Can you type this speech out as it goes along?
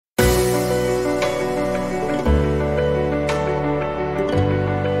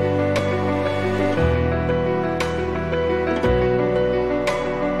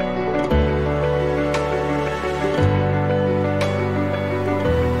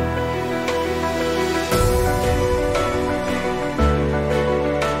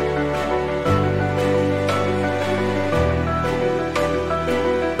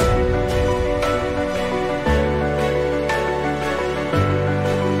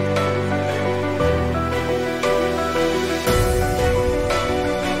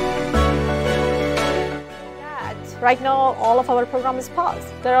Right now, all of our program is paused.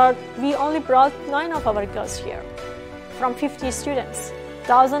 We only brought 9 of our girls here from 50 students.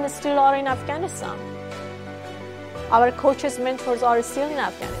 1,000 still are in Afghanistan. Our coaches, mentors are still in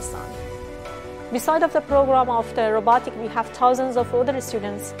Afghanistan. Beside of the program of the robotic, we have thousands of other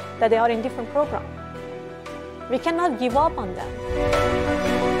students that they are in different programs. We cannot give up on them.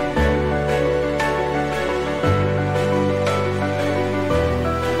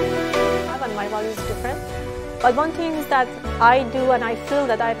 And my value is different. But one thing is that I do, and I feel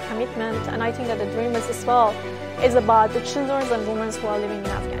that I have commitment, and I think that the dream is as well, is about the children and women who are living in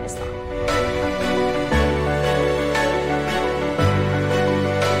Afghanistan.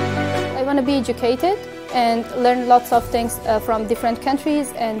 I want to be educated and learn lots of things from different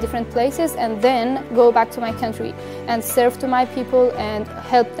countries and different places, and then go back to my country and serve to my people and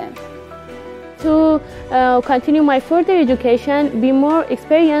help them. To continue my further education, be more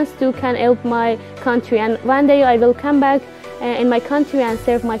experienced to can help my country, and one day I will come back in my country and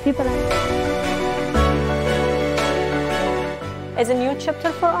serve my people. It's a new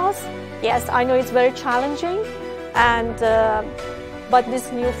chapter for us. Yes, I know it's very challenging, and but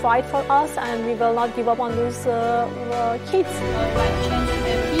this new fight for us, and we will not give up on those kids. Like changing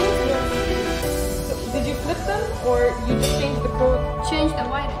the keys? So did you flip them, or you just changed the code? Change the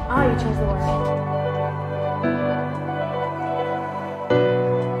wiring. Ah, you changed the wiring.